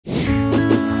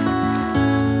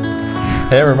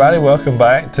Hey everybody, welcome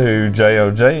back to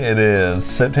JOJ. It is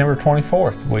September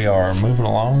 24th. We are moving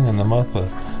along in the month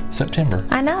of September.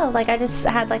 I know, like I just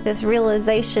had like this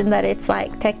realization that it's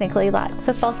like technically like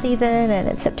football season and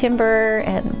it's September,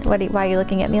 and why are you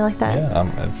looking at me like that?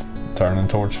 Yeah, it's turning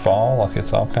towards fall, like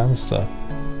it's all kinds of stuff.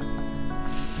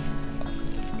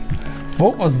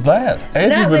 What was that?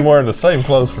 Angie's been wearing the same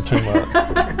clothes for 2 months.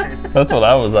 That's what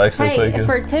I was actually thinking.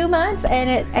 For 2 months,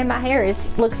 and my hair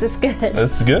looks this good.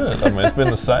 It's good. I mean, it's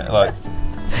been the same, like,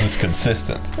 just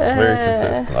consistent. Very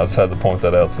consistent. I just had to point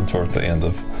that out since we're at the end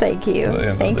of. Thank you.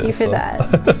 Thank you for that.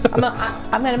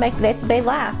 I'm gonna make they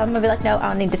laugh. I'm gonna be like, no,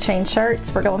 I need to change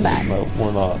shirts. We're going back. No,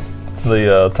 we're not.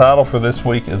 The title for this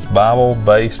week is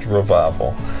Bible-Based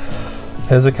Revival.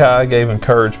 Hezekiah gave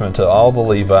encouragement to all the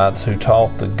Levites who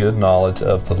taught the good knowledge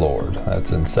of the Lord.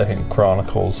 That's in 2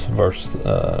 Chronicles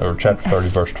chapter 30,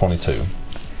 verse 22.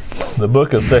 The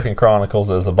book of 2 Chronicles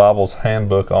is the Bible's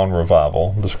handbook on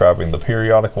revival, describing the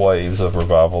periodic waves of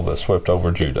revival that swept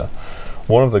over Judah.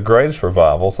 One of the greatest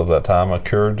revivals of that time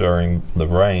occurred during the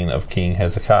reign of King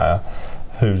Hezekiah,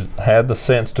 who had the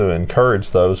sense to encourage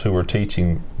those who were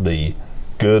teaching the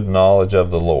good knowledge of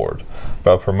the Lord.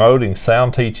 By promoting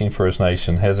sound teaching for his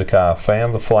nation, Hezekiah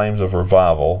fanned the flames of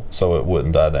revival so it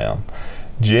wouldn't die down.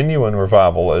 Genuine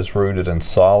revival is rooted in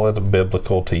solid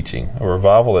biblical teaching. A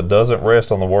revival that doesn't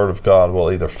rest on the Word of God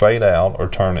will either fade out or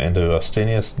turn into a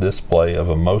ostentatious display of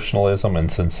emotionalism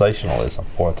and sensationalism.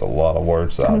 Boy, that's a lot of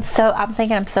words. I'm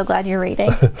so glad you're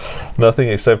reading. Nothing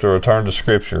except a return to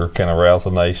Scripture can arouse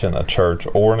a nation, a church,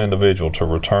 or an individual to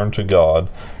return to God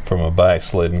from a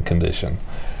backslidden condition.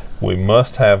 We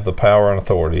must have the power and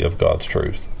authority of God's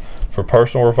truth. For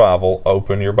personal revival,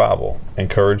 open your Bible.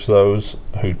 Encourage those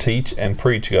who teach and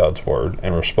preach God's Word,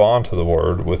 and respond to the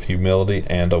Word with humility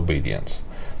and obedience.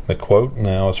 The quote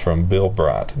now is from Bill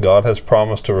Bright. God has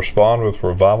promised to respond with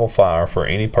revival fire for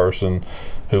any person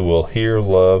who will hear,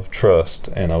 love, trust,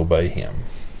 and obey Him.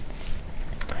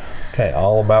 Okay,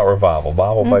 all about revival,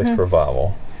 Bible-based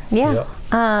revival. Yeah.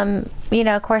 Yep. You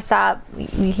know, of course,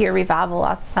 you hear revival,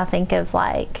 I think of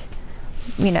like,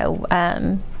 you know,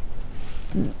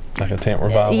 like a tent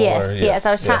revival? Yes.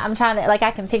 I'm trying to, like,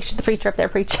 I can picture the preacher up there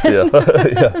preaching. Yeah.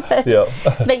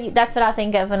 But that's what I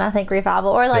think of when I think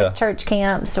revival, or like church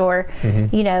camps, or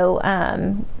you know,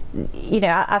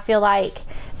 I feel like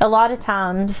a lot of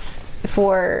times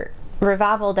for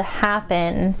revival to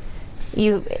happen,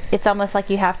 it's almost like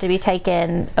you have to be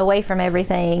taken away from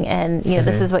everything, and you know,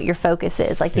 this is what your focus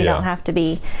is. Like, you don't have to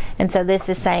be. And so this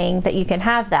is saying that you can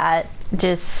have that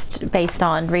just based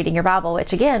on reading your Bible,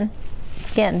 which again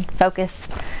focus,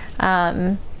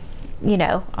 you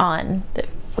know, on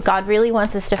God really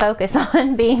wants us to focus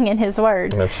on being in His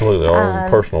Word. Absolutely, our own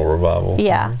personal revival.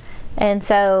 Yeah. And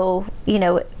so, you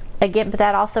know, again, but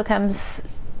that also comes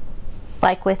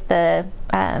like with the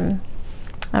I'm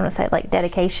gonna say like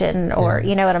dedication, or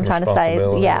you know what I'm trying to say.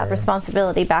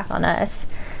 Responsibility back on us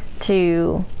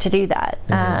to do that.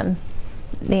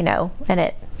 You know,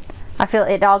 and I feel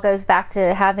it all goes back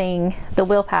to having the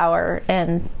willpower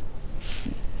and,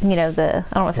 you know, I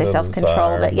don't want to say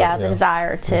self-control, but the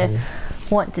desire to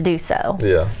want to do so.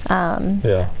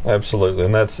 Yeah, absolutely.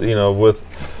 And that's, you know, with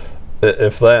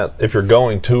if you're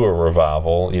going to a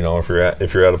revival, you know, if you're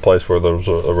at a place where there's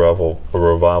a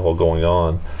revival going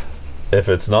on, if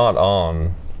it's not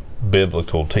on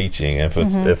biblical teaching,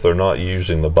 if they're not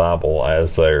using the Bible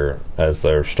as their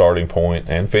starting point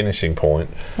and finishing point,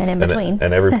 and in between,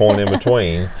 and every point in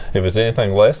between, if it's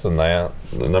anything less than that,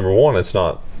 number one, it's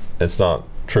not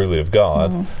truly of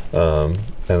God. And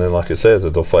then, like it says,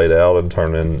 it'll fade out and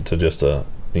turn into just a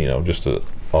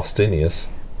ostentatious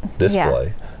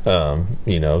display.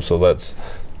 You know, so that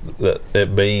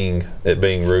it being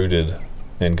rooted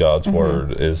in God's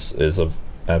Word is of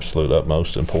absolute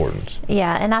utmost importance.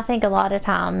 Yeah, and I think a lot of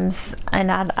times,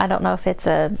 and I don't know if it's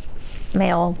a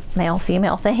male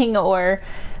female thing, or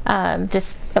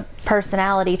just a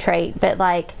personality trait, but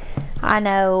like I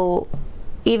know,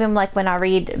 even like when I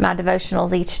read my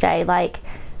devotionals each day, like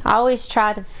I always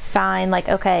try to find like,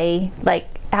 okay, like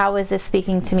how is this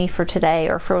speaking to me for today,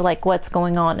 or for like what's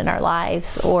going on in our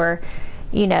lives, or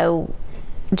you know,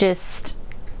 just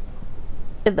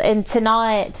and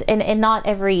not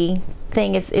every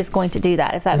thing is going to do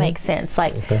that, if that makes sense.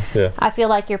 Like, I feel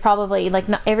like you're probably like,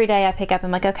 not every day I pick up,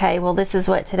 I'm like, okay, well, this is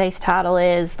what today's title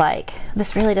is. Like,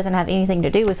 this really doesn't have anything to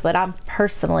do with what I'm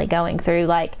personally going through.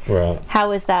 Like,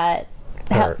 how is that?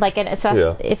 Like, and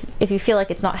so if you feel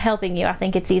like it's not helping you, I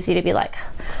think it's easy to be like,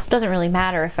 it doesn't really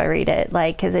matter if I read it,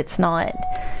 like, because it's not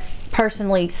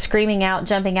personally screaming out,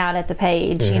 jumping out at the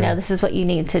page. You know, this is what you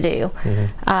need to do.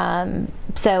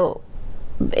 So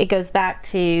it goes back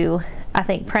to I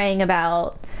think praying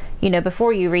about,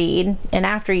 before you read and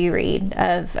after you read,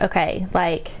 of, okay,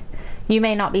 like, you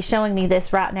may not be showing me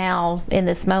this right now in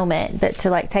this moment, but to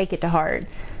like take it to heart,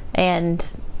 and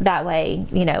that way,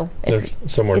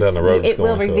 somewhere down the road it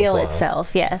will reveal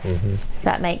itself. Yes, if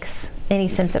that makes any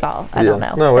sense at all. I don't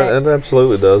know. No, it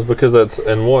absolutely does, because that's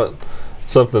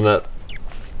something that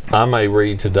I may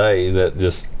read today that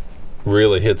just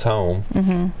really hits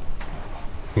home.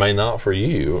 May not for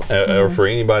you or for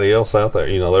anybody else out there.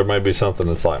 There may be something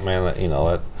that's like, man,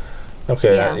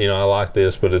 okay, I like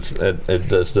this, but it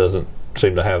just doesn't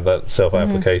seem to have that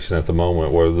self-application at the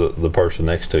moment, where the person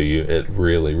next to you, it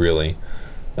really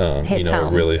hits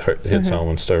home. It really hits home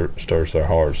and stirs their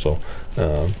heart. So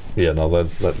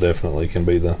that definitely can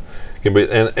be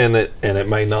and it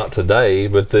may not today,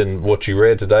 but then what you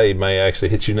read today may actually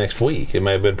hit you next week. It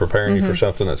may have been preparing you for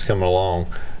something that's coming along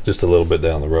just a little bit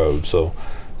down the road. So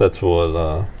that's what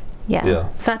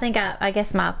so I think I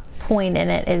guess my point in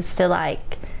it is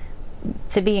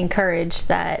to be encouraged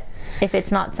that if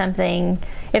it's not something,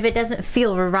 if it doesn't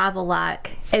feel revival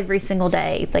like every single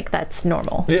day, like that's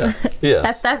normal.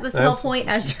 That was the whole point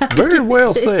I was trying very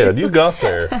well said. You got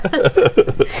there.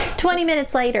 20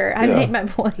 minutes later, I made my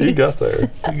point. You got there.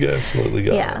 You absolutely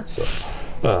got it. So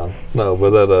no, but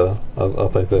that I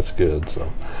think that's good.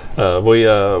 So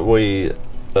we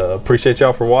appreciate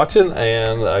y'all for watching,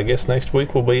 and I guess next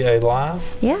week will be a live.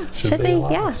 Should be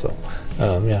live. So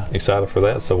excited for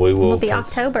that. So we'll be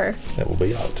October. It will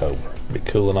be October. Be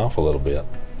cooling off a little bit.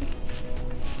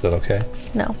 Is that okay?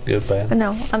 No. Good, bad?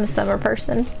 No, I'm a summer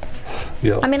person.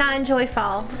 I mean, I enjoy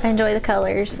fall. I enjoy the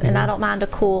colors, and I don't mind a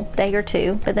cool day or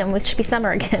two, but then we should be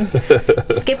summer again.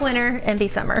 Skip winter and be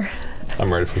summer.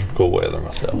 I'm ready for some cool weather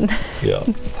myself.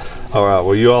 All right,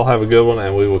 well, you all have a good one,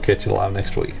 and we will catch you live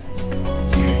next week.